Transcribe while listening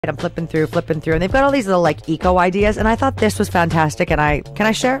I'm flipping through, and they've got all these little like eco ideas, and I thought this was fantastic, and can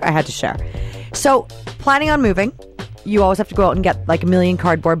I share? I had to share. So, planning on moving, you always have to go out and get like a million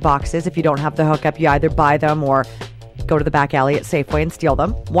cardboard boxes. If you don't have the hookup, you either buy them or go to the back alley at Safeway and steal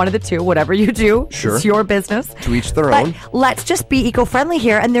them. One of the two, whatever you do, sure. It's your business. To each their own. Let's just be eco-friendly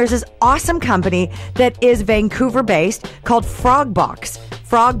here, and there's this awesome company that is Vancouver-based called FROGBOX.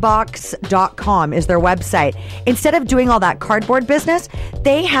 FROGBOX.com is their website. Instead of doing all that cardboard business,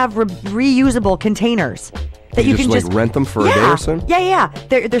 they have reusable containers that you can just rent them for a day or so? Yeah.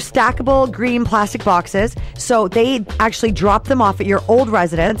 They're stackable green plastic boxes. So they actually drop them off at your old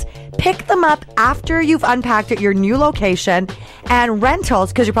residence, pick them up after you've unpacked at your new location, and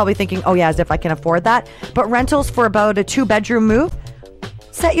rentals, because you're probably thinking, oh yeah, as if I can afford that. But rentals for about a 2-bedroom move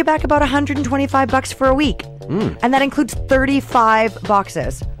set you back about $125 for a week. And that includes 35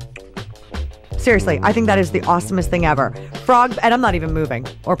 boxes. Seriously, I think that is the awesomest thing ever. And I'm not even moving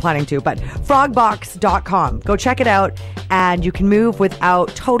or planning to, but frogbox.com. Go check it out, and you can move without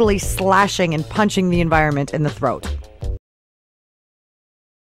totally slashing and punching the environment in the throat.